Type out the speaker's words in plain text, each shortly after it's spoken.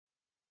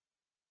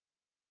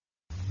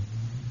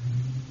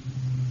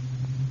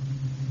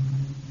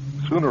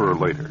Sooner or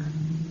later,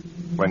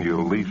 when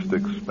you least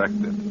expect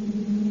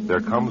it,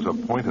 there comes a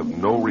point of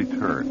no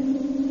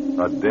return,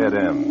 a dead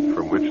end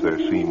from which there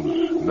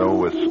seems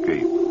no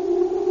escape,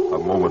 a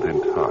moment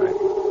in time,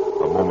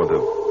 a moment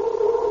of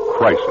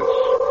crisis.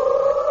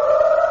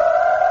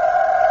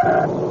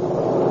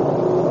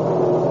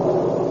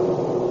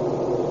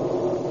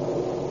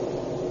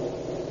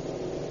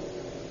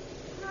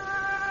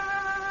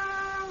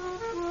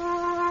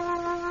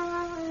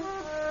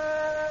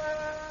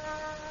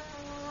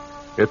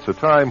 It's a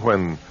time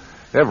when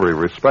every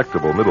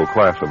respectable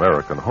middle-class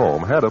American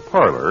home had a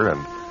parlor,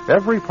 and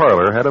every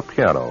parlor had a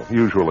piano,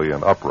 usually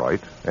an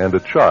upright, and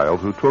a child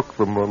who took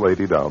from a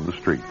lady down the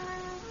street.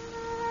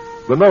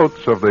 The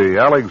notes of the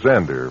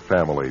Alexander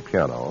family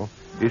piano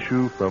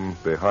issue from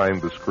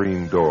behind the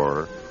screen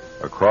door,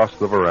 across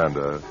the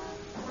veranda,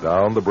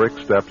 down the brick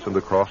steps and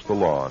across the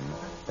lawn,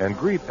 and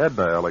greet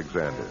Edna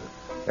Alexander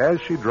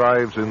as she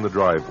drives in the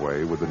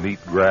driveway with a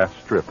neat grass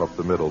strip up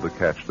the middle to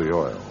catch the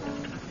oil.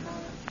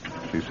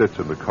 She sits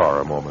in the car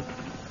a moment,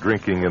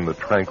 drinking in the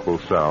tranquil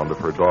sound of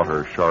her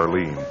daughter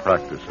Charlene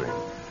practicing,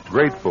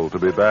 grateful to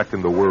be back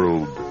in the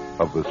world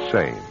of the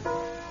sane.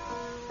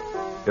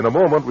 In a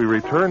moment, we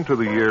return to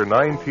the year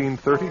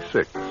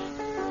 1936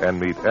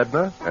 and meet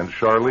Edna and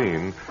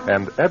Charlene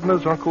and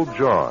Edna's Uncle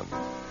John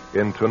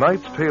in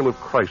tonight's tale of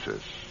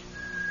crisis,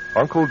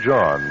 Uncle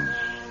John's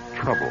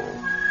Trouble.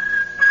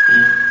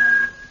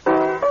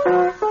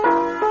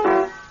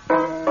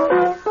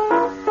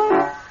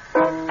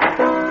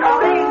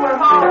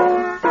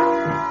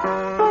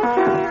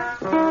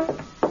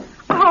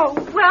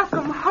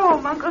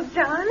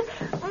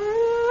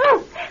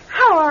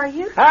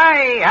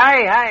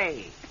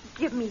 Hi.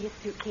 Give me your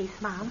suitcase,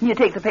 Mom. You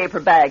take the paper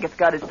bag. It's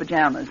got his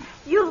pajamas.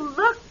 You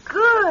look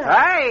good.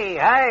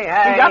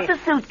 Hi. You got the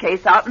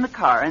suitcase out in the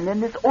car, and then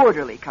this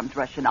orderly comes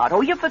rushing out.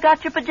 Oh, you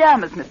forgot your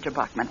pajamas, Mr.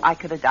 Buckman. I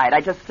could have died.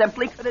 I just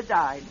simply could have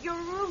died. Your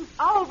room's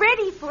all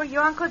ready for you,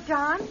 Uncle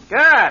John.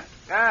 Good.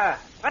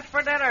 What's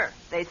for dinner?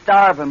 They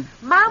starve him.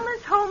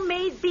 Mama's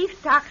homemade beef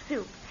stock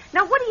soup.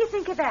 Now, what do you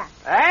think of that?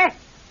 Eh?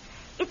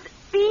 It's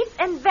beef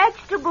and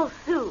vegetable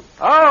soup.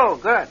 Oh,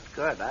 good.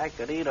 I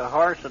could eat a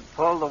horse and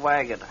pull the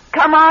wagon.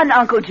 Come on,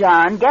 Uncle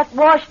John. Get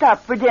washed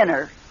up for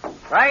dinner.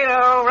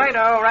 Righto.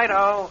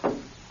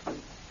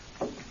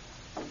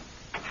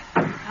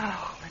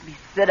 Oh, let me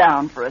sit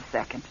down for a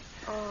second.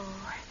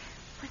 Oh,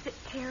 was it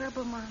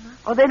terrible, Mama?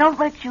 Oh, they don't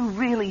let you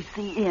really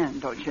see in,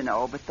 don't you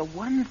know? But the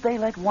ones they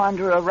let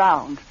wander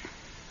around,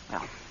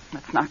 well,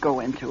 let's not go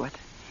into it.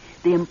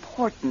 The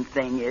important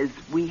thing is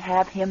we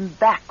have him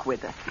back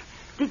with us.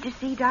 Did you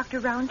see Dr.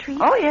 Roundtree?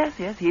 Oh, yes,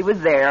 he was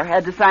there.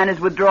 Had to sign his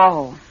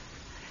withdrawal.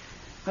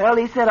 Well,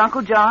 he said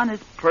Uncle John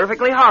is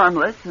perfectly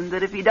harmless and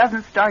that if he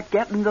doesn't start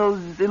getting those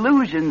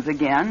illusions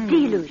again...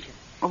 Delusions.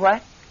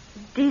 What?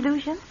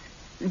 Delusions?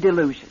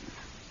 Delusions.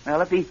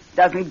 Well, if he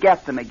doesn't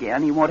get them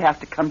again, he won't have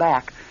to come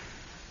back.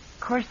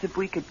 Of course, if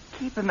we could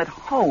keep him at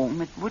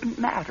home, it wouldn't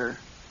matter.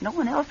 No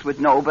one else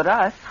would know but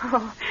us.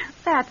 Oh,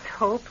 that's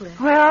hopeless.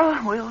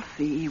 Well, we'll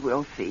see.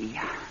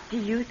 Do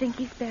you think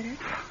he's better?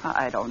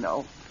 I don't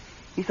know.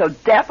 He's so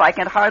deaf I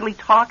can hardly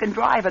talk and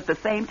drive at the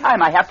same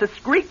time. I have to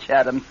screech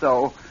at him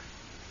so.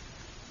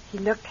 He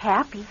looked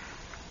happy.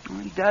 Well,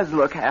 he does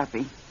look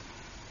happy.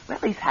 Well,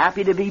 he's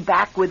happy to be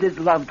back with his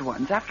loved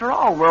ones. After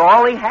all, we're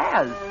all he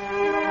has.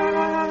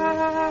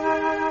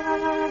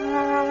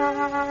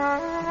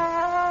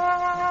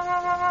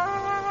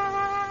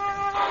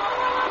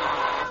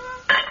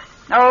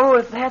 Oh,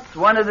 if that's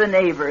one of the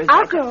neighbors.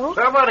 I'll go.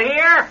 Someone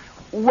here?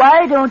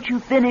 Why don't you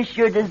finish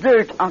your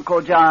dessert,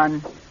 Uncle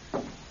John?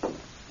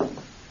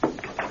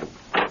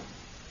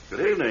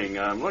 Good evening.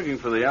 I'm looking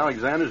for the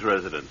Alexander's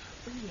residence.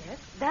 Yes,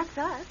 that's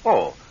us.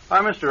 Oh,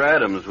 I'm Mr.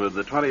 Adams with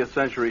the 20th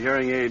Century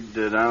Hearing Aid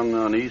down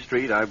on East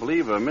Street. I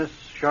believe Miss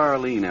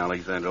Charlene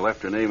Alexander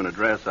left her name and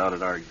address out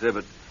at our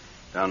exhibit,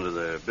 down to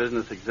the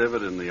business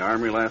exhibit in the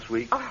Armory last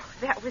week. Oh,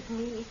 that was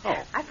me.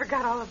 Oh. I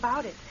forgot all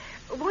about it.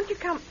 Won't you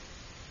come...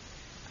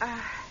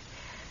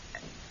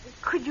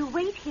 could you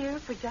wait here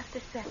for just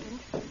a second?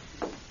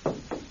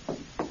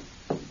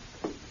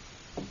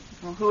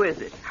 Well, who is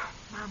it? Oh,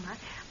 Mama,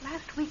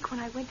 last week when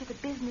I went to the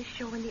business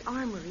show in the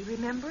Armory,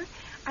 remember?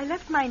 I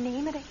left my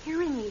name at a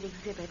hearing aid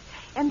exhibit.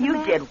 And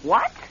You did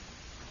what?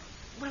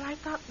 Well, I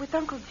thought with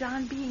Uncle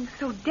John being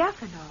so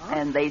deaf and all...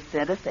 And they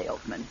sent a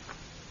salesman.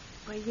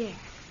 Well, yes.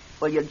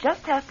 Well, you'll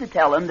just have to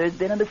tell him there's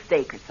been a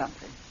mistake or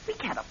something. We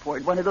can't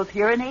afford one of those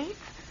hearing aids.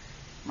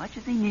 Much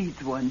as he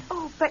needs one.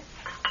 Oh, but...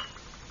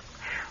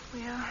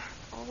 Well,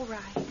 all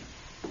right.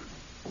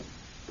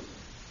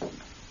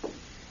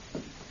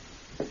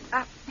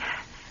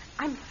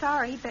 I'm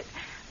sorry, but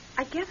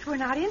I guess we're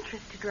not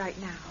interested right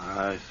now.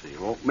 I see.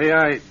 Well, may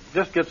I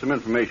just get some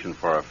information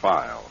for our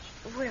files?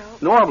 Well...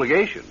 No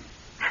obligation.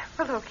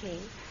 Well, okay.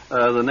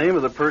 The name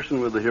of the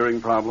person with the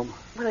hearing problem?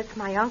 Well, it's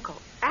my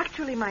uncle.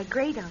 Actually, my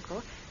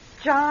great-uncle,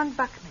 John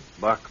Buckman.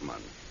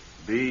 Buckman.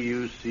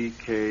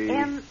 B-U-C-K...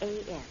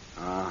 M-A-N.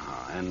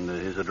 Uh-huh. And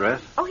his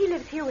address? Oh, he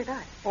lives here with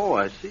us. Oh,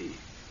 I see.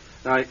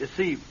 Now, you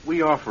see,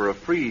 we offer a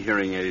free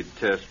hearing aid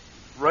test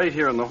right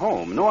here in the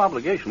home. No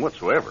obligation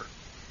whatsoever.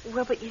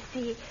 Well, but you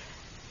see,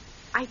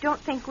 I don't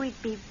think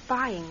we'd be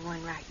buying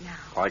one right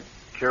now. I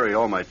carry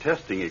all my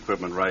testing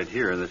equipment right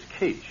here in this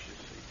case, you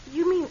see.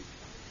 You mean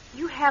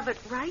you have it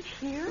right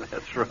here?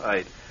 That's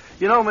right.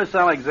 You know, Miss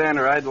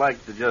Alexander, I'd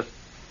like to just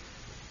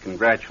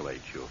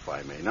congratulate you, if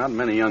I may. Not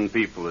many young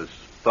people as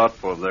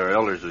thoughtful of their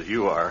elders as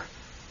you are.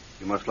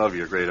 You must love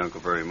your great uncle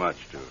very much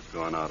to have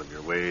gone out of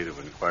your way to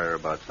inquire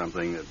about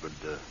something that would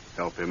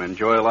help him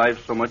enjoy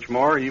life so much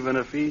more, even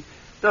if he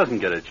doesn't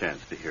get a chance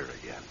to hear it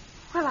again.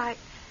 Well,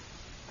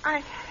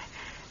 I...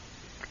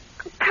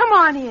 Come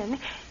on in.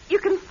 You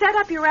can set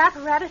up your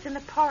apparatus in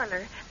the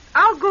parlor.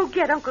 I'll go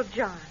get Uncle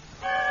John.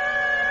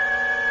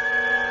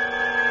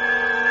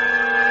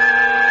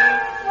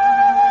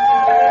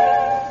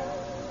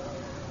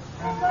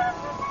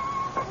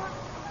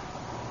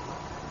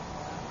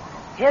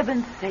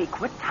 Heaven's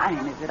sake, what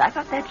time is it? I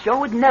thought that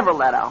show would never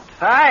let out.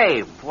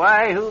 Time?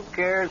 Why, who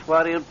cares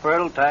what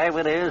infernal time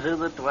it is in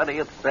the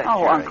 20th century?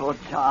 Oh, Uncle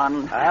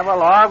John. I'm a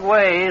long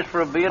ways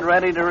from being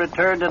ready to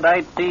return to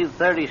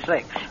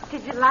 1936.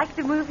 Did you like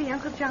the movie,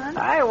 Uncle John?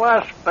 I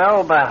was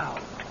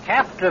spellbound,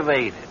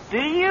 captivated. Do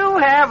you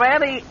have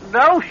any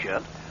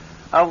notion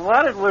of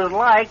what it was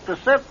like to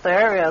sit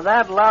there in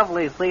that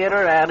lovely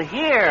theater and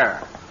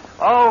hear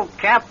old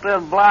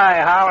Captain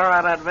Bligh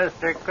hollering at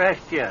Mr.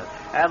 Christian,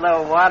 and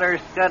the water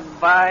scud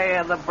by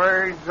and the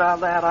birds on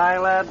that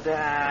island,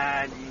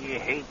 and you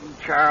hating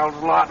Charles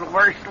Lawton,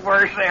 worst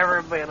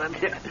every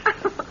minute.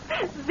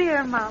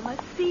 There, Mama.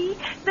 See?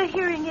 The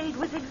hearing aid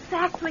was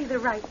exactly the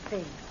right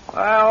thing.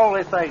 The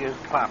only thing is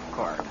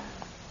popcorn.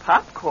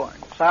 Popcorn?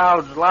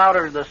 Sounds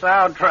louder than the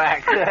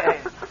soundtrack.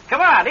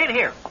 Come on, in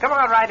here. Come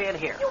on right in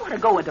here. You want to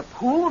go into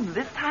pools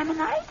this time of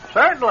night?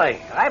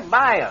 Certainly. I'm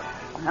buying.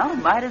 Well,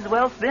 might as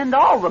well spend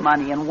all the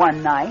money in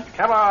one night.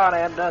 Come on,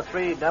 and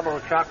 3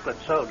 double chocolate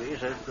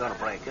sodas isn't going to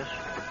break us.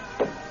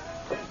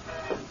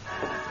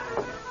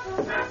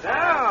 Oh,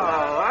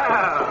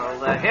 wow.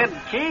 The head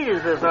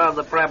cheese is on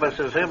the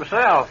premises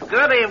himself.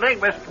 Good evening,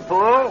 Mr.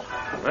 Poole.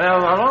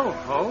 Well, hello,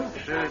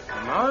 folks.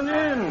 Come on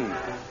in.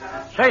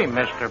 Say,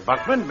 Mr.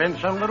 Buckman, been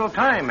some little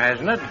time,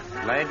 hasn't it?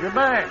 Glad you're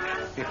back.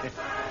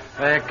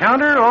 A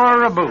counter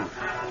or a booth?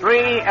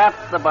 3 at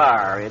the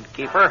bar,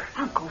 innkeeper.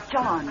 Uncle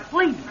John,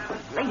 please.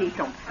 Ladies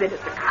don't sit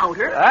at the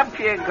counter. Up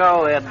you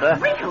go, Edna.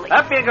 Really?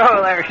 Up you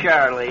go there,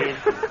 Charlene.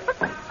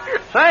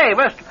 Say,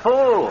 Mr.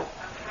 Poole,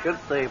 should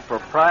the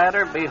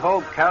proprietor be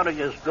home counting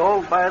his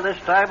gold by this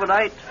time of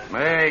night?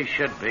 May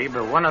should be,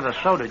 but one of the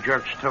soda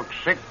jerks took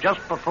sick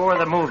just before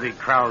the movie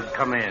crowd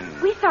come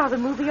in. We saw the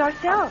movie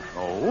ourselves.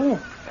 Oh?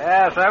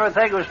 Yes,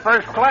 everything was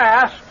first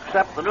class,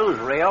 except the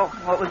newsreel.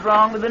 What was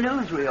wrong with the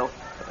newsreel?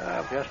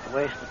 Just a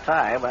waste of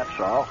time, that's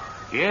all.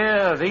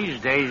 Yeah, these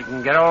days you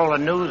can get all the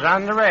news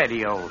on the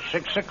radio,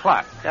 6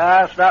 o'clock.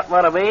 That's not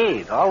what I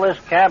mean. All this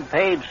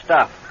campaign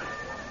stuff.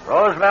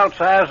 Roosevelt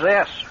says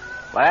this.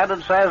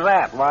 Landon says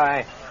that.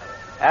 Why,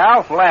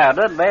 Alf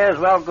Landon may as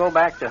well go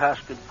back to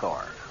husking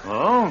corn.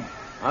 Oh?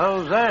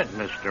 How's that,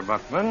 Mr.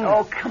 Buckman?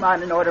 Oh, come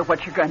on and order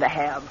what you're going to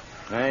have.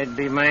 I'd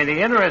be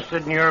mighty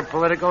interested in your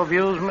political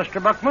views,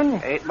 Mr.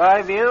 Buckman. Ain't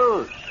my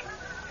views.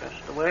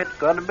 Just the way it's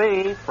going to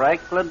be.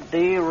 Franklin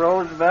D.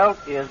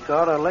 Roosevelt is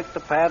going to lick the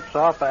pants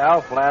off of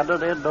Alf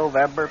Landon in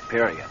November,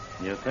 period.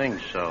 You think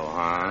so,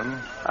 huh?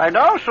 I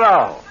know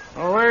so.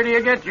 Well, where do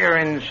you get your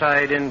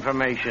inside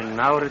information?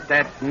 Out at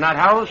that nut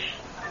house?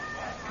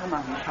 Come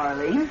on,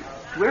 Charlene.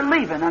 We're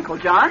leaving, Uncle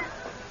John.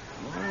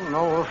 Oh,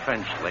 no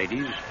offense,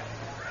 ladies.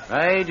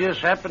 I just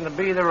happen to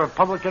be the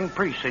Republican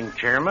precinct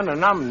chairman,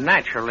 and I'm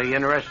naturally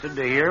interested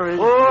to hear his...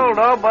 Well,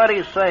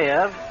 nobody's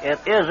saying it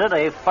isn't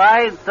a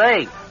fine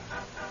thing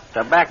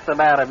to back the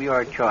man of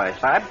your choice.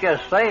 I'm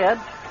just saying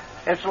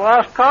it's a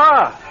lost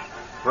cause.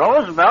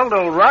 Roosevelt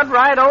will run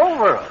right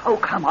over it. Oh,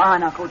 come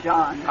on, Uncle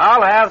John.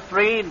 I'll have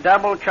 3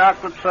 double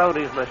chocolate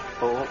sodas, Mr.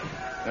 Poole.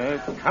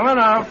 Coming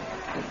up.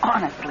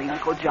 Honestly,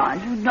 Uncle John,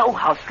 you know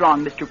how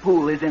strong Mr.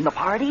 Poole is in the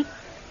party.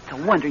 It's a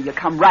wonder you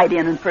come right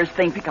in and first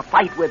thing pick a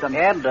fight with him.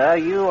 And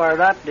you are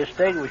not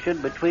distinguishing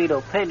between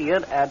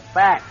opinion and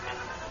fact.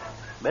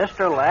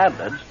 Mr.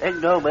 Landon's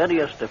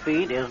ignominious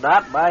defeat is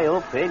not my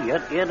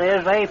opinion. It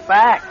is a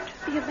fact.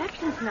 The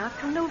election's not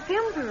till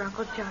November,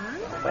 Uncle John.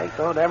 Wait,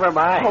 so never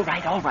mind.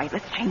 All right.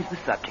 Let's change the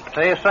subject.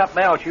 Say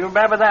something else. You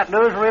remember that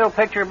newsreel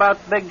picture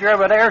about the big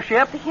German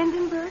airship? The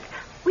Hindenburg?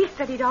 We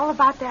studied all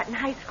about that in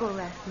high school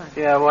last month.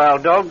 Yeah, well,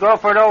 don't go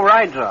for no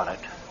rides on it.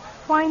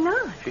 Why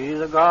not? She's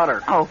a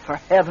goner. Oh, for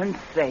heaven's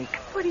sake.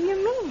 What do you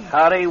mean?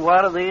 Honey,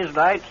 one of these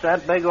nights,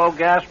 that big old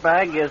gas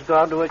bag is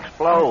going to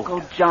explode.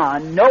 Uncle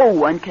John, no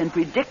one can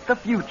predict the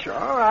future.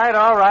 All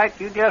right.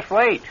 You just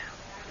wait.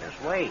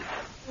 Just wait.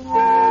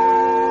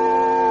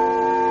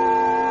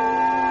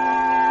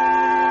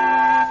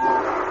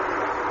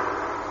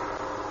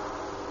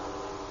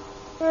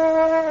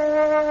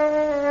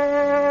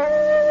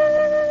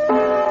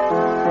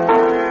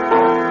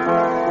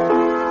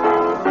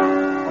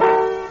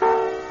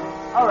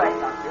 All right,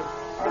 Doctor.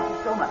 Thank you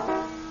so much.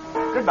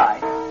 Goodbye.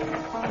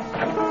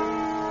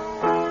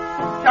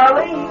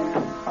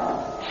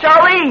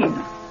 Charlene!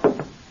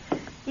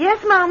 Yes,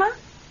 Mama?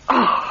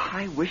 Oh,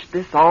 I wish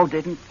this all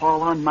didn't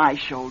fall on my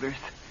shoulders.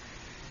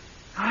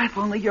 Oh, if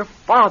only your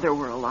father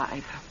were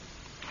alive.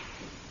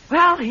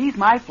 Well, he's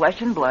my flesh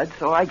and blood,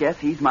 so I guess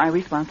he's my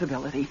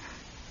responsibility.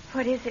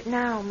 What is it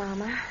now,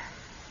 Mama?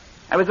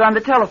 I was on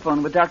the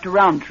telephone with Dr.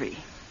 Roundtree.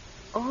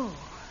 Oh.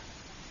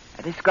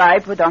 I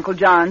described what Uncle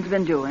John's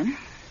been doing,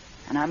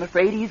 and I'm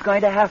afraid he's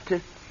going to have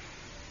to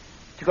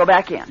go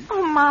back in.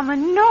 Oh, Mama,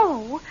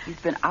 no. He's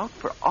been out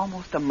for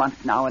almost a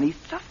month now, and he's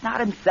just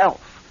not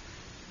himself.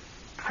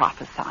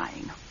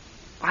 Prophesying.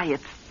 Why,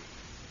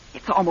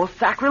 it's almost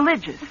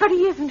sacrilegious. But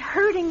he isn't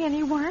hurting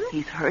anyone.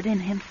 He's hurting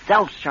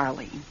himself,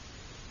 Charlene.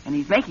 And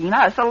he's making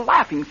us a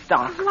laughing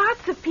stock.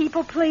 Lots of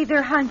people play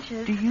their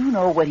hunches. Do you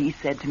know what he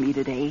said to me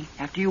today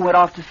after you went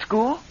off to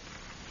school?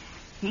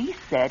 He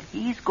said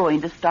he's going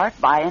to start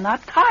buying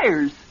up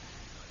tires.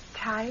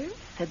 Tires?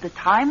 Said the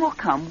time will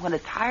come when a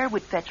tire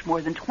would fetch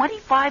more than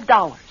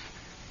 $25.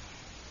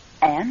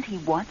 And he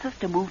wants us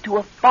to move to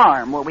a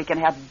farm where we can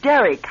have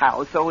dairy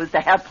cows so as to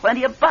have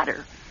plenty of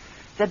butter.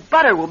 Said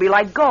butter will be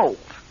like gold.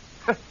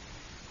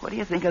 What do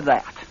you think of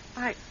that?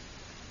 I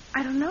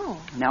don't know.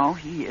 No,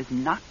 he is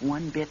not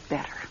one bit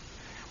better.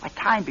 Why,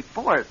 time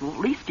before, at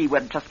least he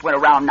would just went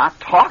around not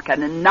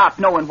talking and not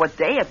knowing what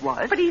day it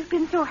was. But he's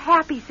been so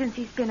happy since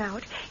he's been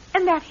out.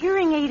 And that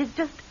hearing aid has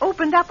just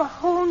opened up a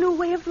whole new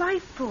way of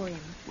life for him.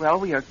 Well,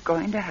 we are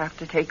going to have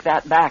to take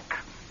that back.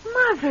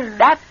 Mother!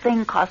 That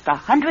thing cost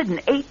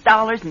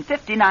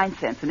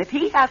 $108.59. And if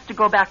he has to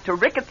go back to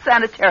Ricketts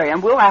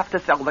Sanitarium, we'll have to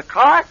sell the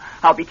car.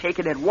 I'll be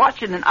taking it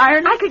washing and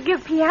ironing. I could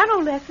give piano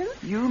lessons.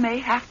 You may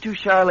have to,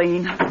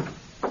 Charlene.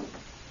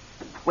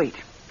 Wait,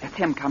 that's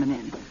him coming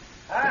in.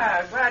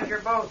 I'm glad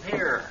you're both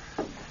here.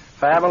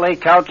 Family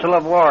Council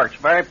of War. It's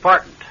very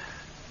important.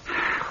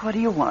 What do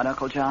you want,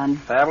 Uncle John?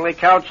 Family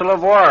Council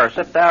of War.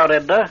 Sit down,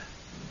 Edna.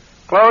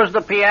 Close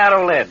the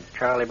piano lid,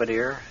 Charlie, my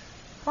dear.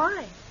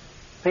 Why?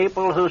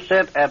 People who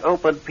sit at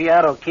open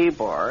piano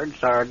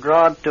keyboards are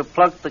drawn to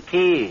plunk the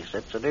keys.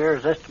 It's an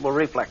irresistible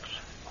reflex.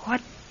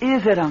 What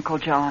is it, Uncle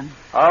John?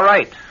 All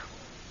right.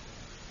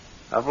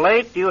 Of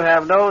late, you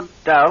have no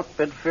doubt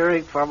been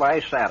fearing for my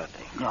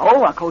sanity.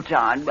 No, Uncle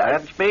John.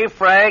 Let's be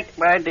frank,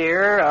 my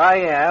dear.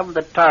 I am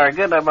the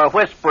target of a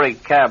whispering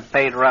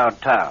campaign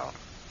around town.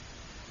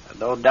 And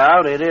no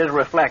doubt it is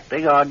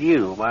reflecting on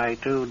you, my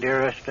two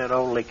dearest and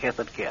only kith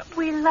and kin.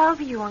 We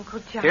love you, Uncle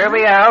John. Hear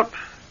me out.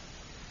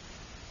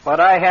 What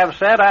I have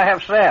said,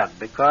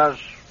 because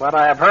what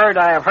I have heard,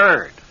 I have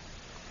heard.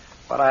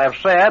 What I have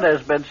said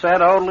has been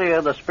said only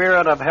in the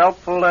spirit of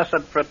helpfulness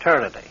and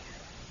fraternity.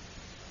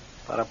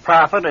 But a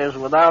prophet is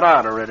without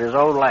honor in his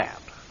own land.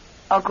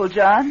 Uncle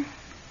John,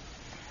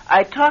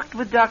 I talked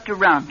with Dr.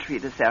 Roundtree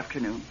this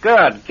afternoon.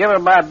 Good. Give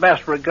him my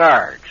best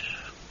regards.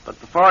 But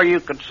before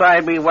you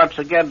consign me once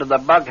again to the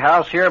bug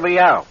house, hear me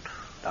out.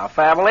 Now,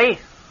 family,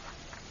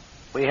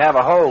 we have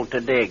a hole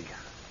to dig.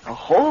 A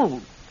hole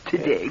to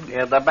dig?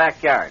 In the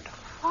backyard.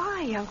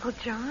 Why, Uncle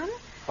John?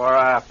 For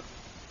a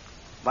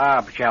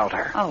bomb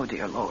shelter. Oh,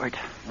 dear Lord.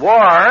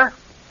 War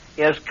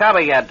is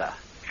coming, Edna.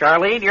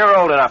 Charlene, you're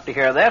old enough to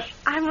hear this.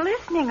 I'm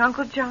listening,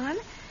 Uncle John.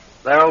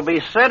 There will be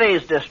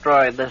cities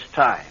destroyed this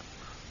time.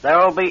 There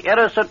will be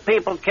innocent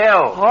people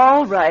killed.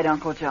 All right,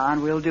 Uncle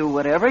John. We'll do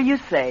whatever you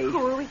say.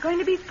 Who are we going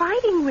to be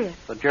fighting with?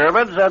 The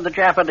Germans and the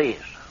Japanese.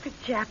 The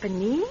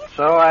Japanese?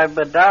 So I've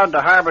been down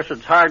to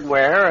Harbison's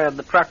Hardware, and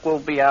the truck will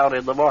be out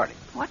in the morning.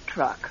 What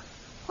truck?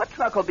 What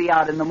truck will be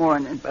out in the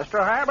morning? Mr.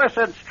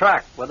 Harbison's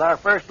truck with our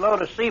first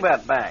load of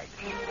cement bags.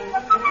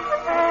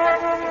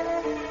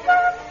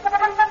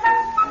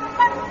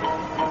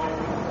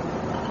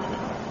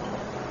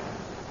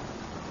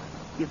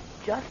 You've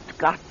just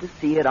got to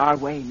see it our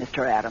way,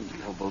 Mr. Adams.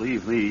 Well,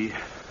 believe me,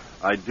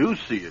 I do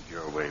see it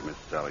your way,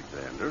 Mrs.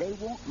 Alexander. They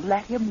won't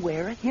let him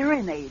wear a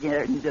hearing aid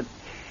in the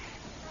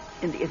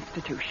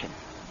institution.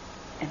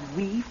 And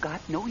we've got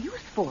no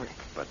use for it.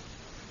 But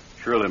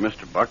surely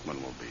Mr.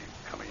 Buckman will be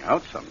coming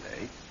out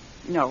someday.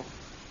 No,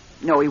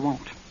 he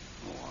won't.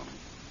 Oh, I'm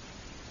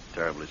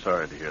terribly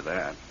sorry to hear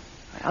that.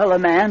 Well, a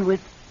man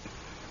with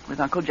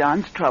Uncle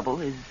John's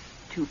trouble is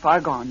too far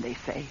gone, they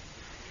say.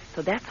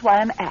 So that's why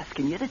I'm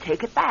asking you to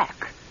take it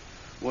back.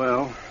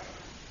 Well,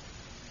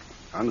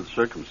 under the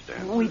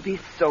circumstances... We'd be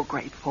so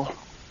grateful.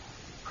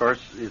 Of course,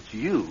 it's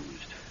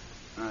used.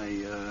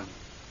 I,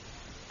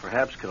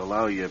 perhaps could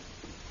allow you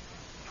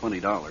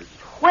 $20.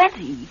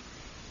 20?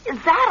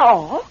 Is that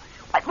all?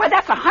 Why,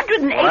 that's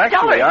 $108. Well,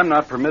 actually, I'm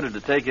not permitted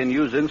to take in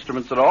used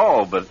instruments at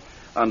all, but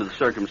under the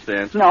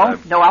circumstances... No,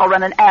 I'll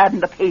run an ad in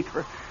the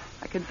paper.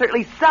 I can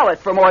certainly sell it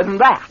for more than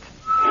that.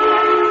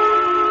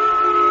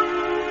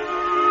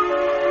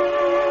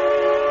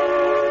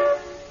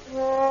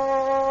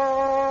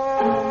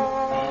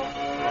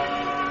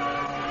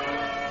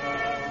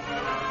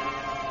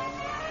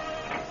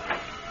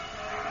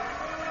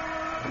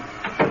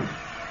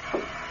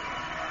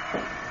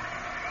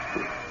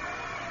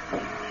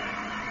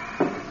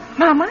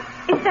 Mama,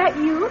 is that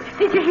you?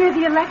 Did you hear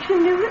the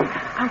election news?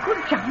 Uncle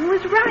John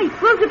was right.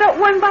 Roosevelt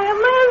won by a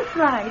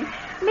landslide.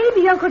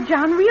 Maybe Uncle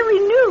John really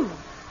knew.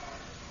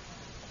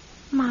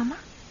 Mama?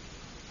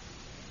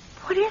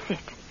 What is it?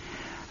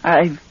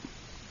 I've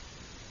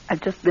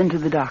just been to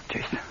the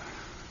doctor's.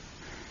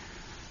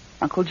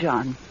 Uncle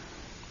John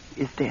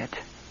is dead.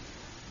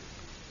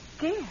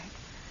 Dead?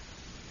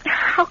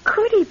 How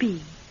could he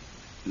be?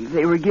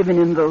 They were giving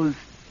him those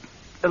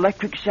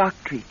electric shock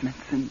treatments,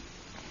 and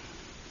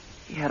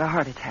he had a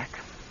heart attack.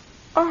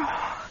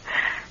 Oh,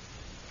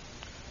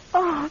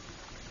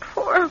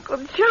 poor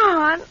Uncle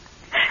John.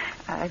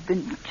 I've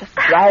been just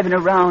driving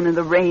around in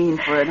the rain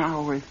for an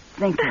hour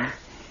thinking.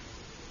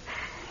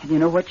 And you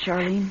know what,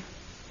 Charlene?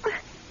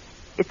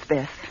 It's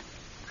best.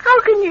 How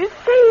can you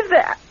say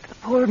that? The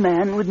poor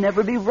man would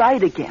never be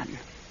right again.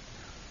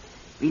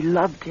 We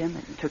loved him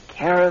and took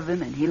care of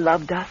him, and he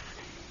loved us.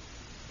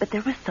 But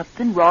there was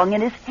something wrong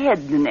in his head,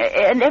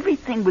 and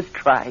everything was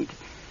tried.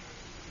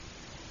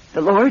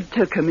 The Lord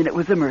took him, and it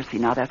was a mercy.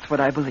 Now, that's what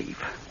I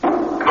believe.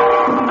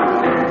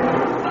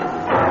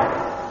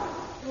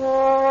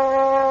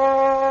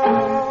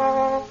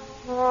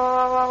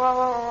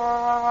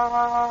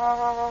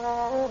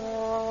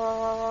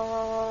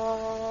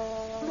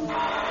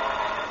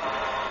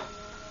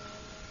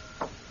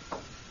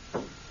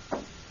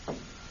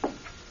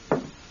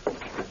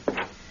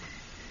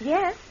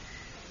 Yes?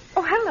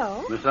 Oh,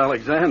 hello. Miss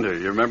Alexander,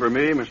 you remember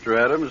me, Mr.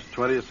 Adams,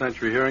 20th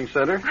Century Hearing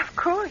Center? Of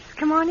course.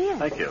 Come on in.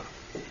 Thank you.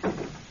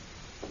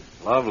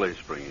 Lovely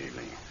spring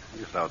evening.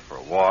 Just out for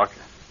a walk.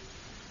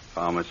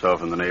 Found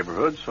myself in the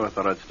neighborhood, so I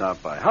thought I'd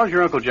stop by. How's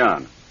your Uncle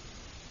John?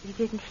 You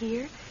didn't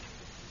hear?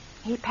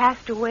 He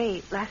passed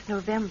away last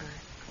November.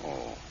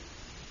 Oh,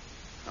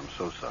 I'm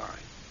so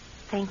sorry.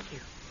 Thank you.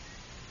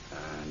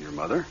 And your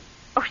mother?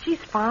 Oh, she's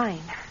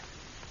fine.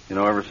 You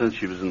know, ever since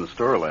she was in the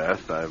store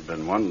last, I've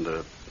been wanting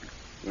to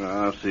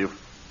see if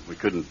we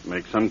couldn't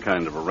make some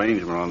kind of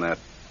arrangement on that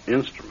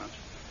instrument.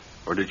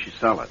 Or did she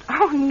sell it?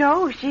 Oh,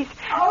 no, she's...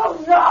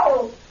 Oh,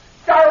 no!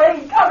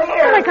 Charlene, come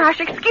here! Oh, my gosh,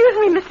 excuse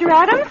me, Mr.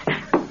 Adams.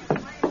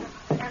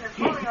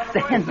 It's the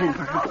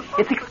Hindenburg.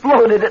 It's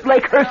exploded at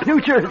Lakehurst, New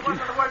Jersey. One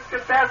of the worst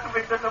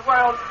catastrophes in the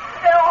world.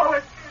 Oh,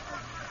 it's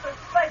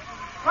like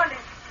 400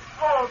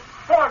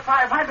 or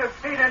 500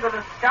 feet into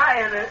the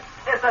sky, and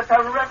it's a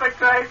terrific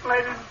crash,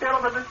 ladies and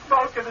gentlemen. The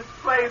smoke and the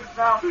flames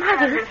now.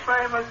 Mother,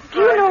 do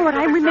you know what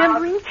I'm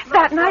remembering?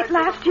 That night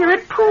last year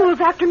at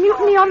Pools after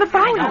mutiny on the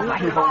Bounty.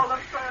 I know.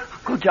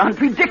 Uncle John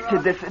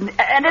predicted this, and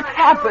it's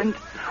happened.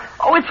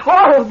 Oh, it's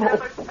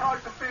horrible.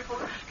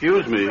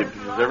 Excuse me, is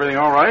everything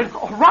all right?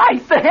 All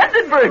right, the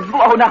Hindenburg's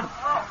blown up.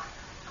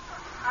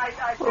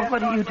 Well,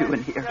 what are you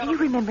doing here? You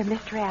remember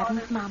Mr.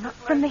 Adams, Mama,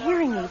 from the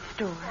hearing aid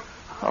store.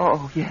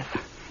 Oh, yes.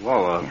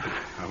 Well,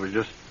 I was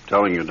just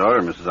telling your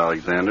daughter, Mrs.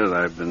 Alexander,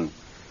 that I've been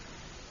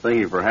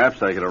thinking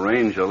perhaps I could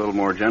arrange a little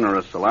more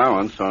generous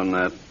allowance on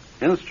that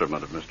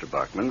instrument of Mr.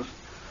 Buckman's.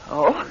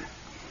 Oh?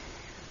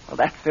 Well,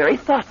 that's very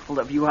thoughtful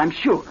of you, I'm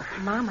sure.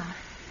 Mama.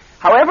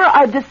 However,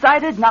 I've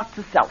decided not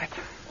to sell it.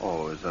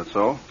 Oh, is that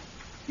so?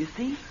 You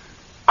see,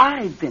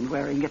 I've been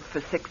wearing it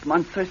for 6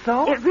 months or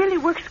so. It really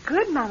works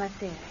good, Mama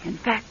says. In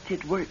fact,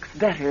 it works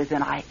better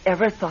than I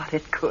ever thought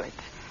it could.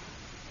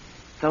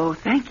 So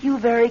thank you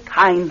very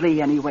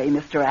kindly anyway,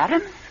 Mr.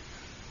 Adams.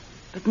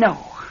 But no,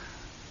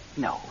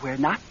 we're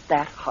not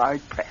that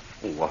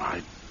hard-pressed. Well,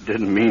 I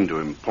didn't mean to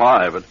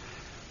imply, but,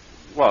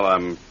 well,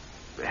 I'm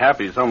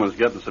happy someone's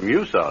getting some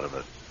use out of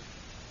it.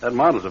 That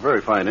model's a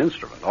very fine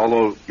instrument.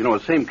 Although, you know,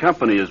 the same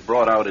company has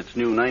brought out its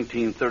new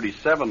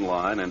 1937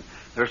 line, and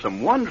there's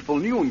some wonderful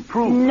new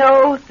improvements.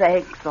 No,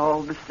 thanks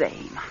all the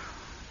same.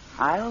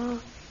 I'll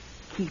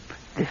keep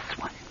this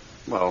one.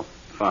 Well,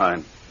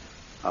 fine.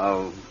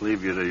 I'll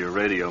leave you to your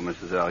radio,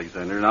 Mrs.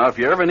 Alexander. Now, if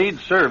you ever need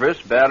service,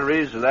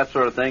 batteries, or that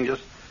sort of thing,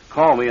 just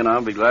call me, and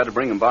I'll be glad to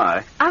bring them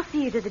by. I'll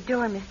see you to the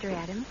door, Mr.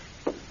 Adams.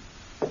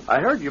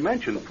 I heard you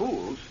mention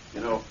pools.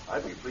 You know,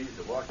 I'd be pleased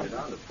to walk you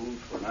down to pools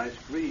for an ice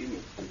cream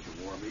and such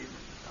a warm evening.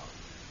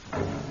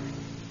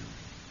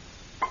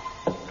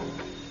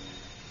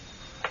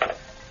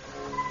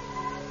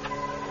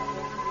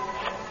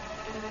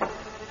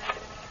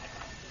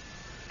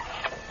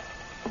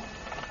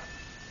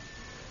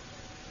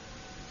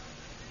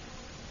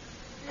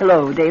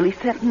 Hello, Daily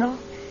Sentinel.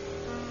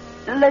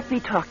 Let me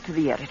talk to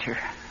the editor.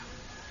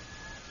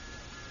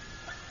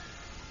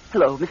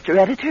 Hello, Mr.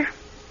 Editor.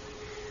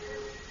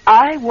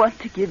 I want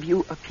to give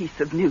you a piece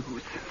of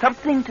news,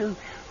 something to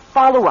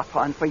follow up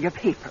on for your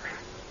paper.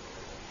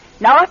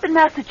 Now, up in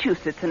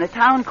Massachusetts, in a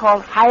town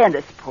called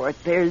Hyannisport,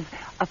 there's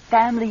a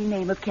family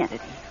name of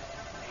Kennedy.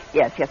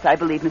 Yes, I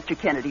believe Mr.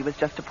 Kennedy was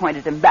just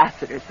appointed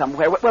ambassador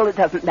somewhere. Well, it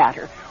doesn't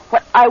matter.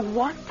 What I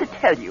want to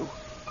tell you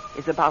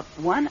is about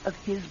one of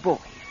his boys,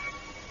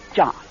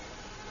 John.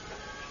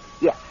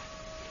 Yes.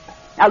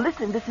 Now,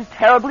 listen, this is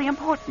terribly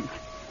important.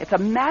 It's a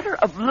matter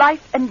of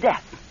life and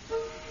death.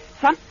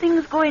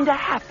 Something's going to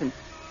happen.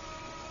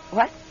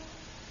 What?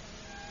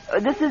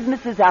 This is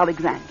Mrs.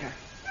 Alexander.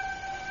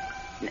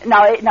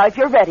 Now, if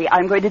you're ready,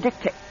 I'm going to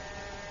dictate.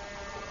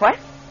 What?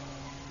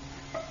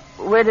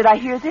 Where did I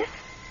hear this?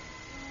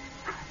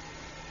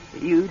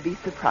 You'd be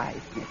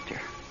surprised,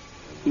 mister.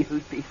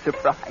 You'd be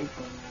surprised.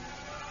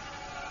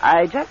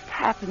 I just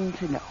happen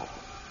to know.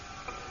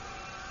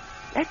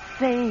 Let's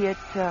say it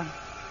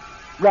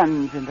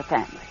runs in the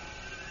family.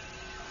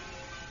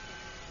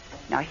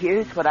 Now,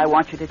 here's what I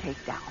want you to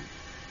take down.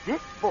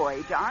 This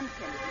boy, John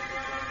Kennedy...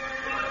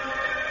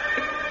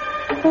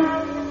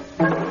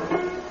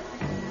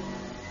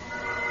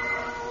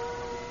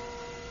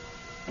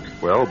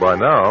 Well, by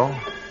now,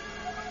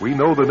 we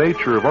know the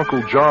nature of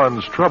Uncle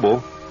John's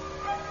trouble.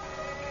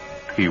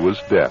 He was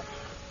deaf.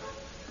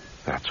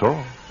 That's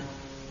all.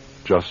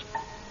 Just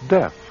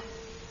deaf.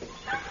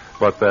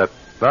 But that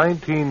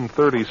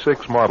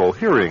 1936 model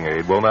hearing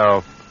aid, well,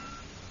 now,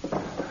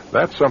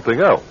 that's something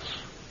else.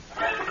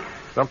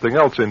 Something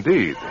else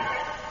indeed.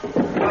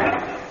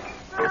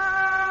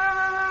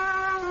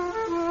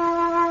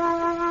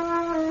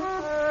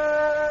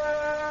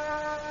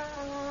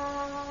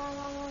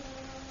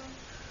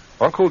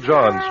 Uncle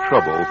John's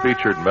Trouble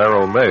featured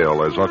Merrill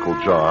Mail as Uncle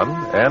John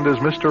and as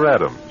Mr.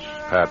 Adams,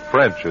 Pat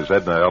French as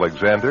Edna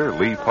Alexander,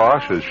 Lee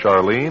Posh as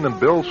Charlene, and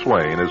Bill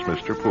Swain as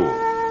Mr.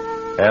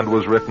 Poole, and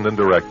was written and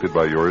directed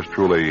by yours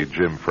truly,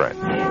 Jim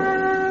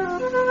French.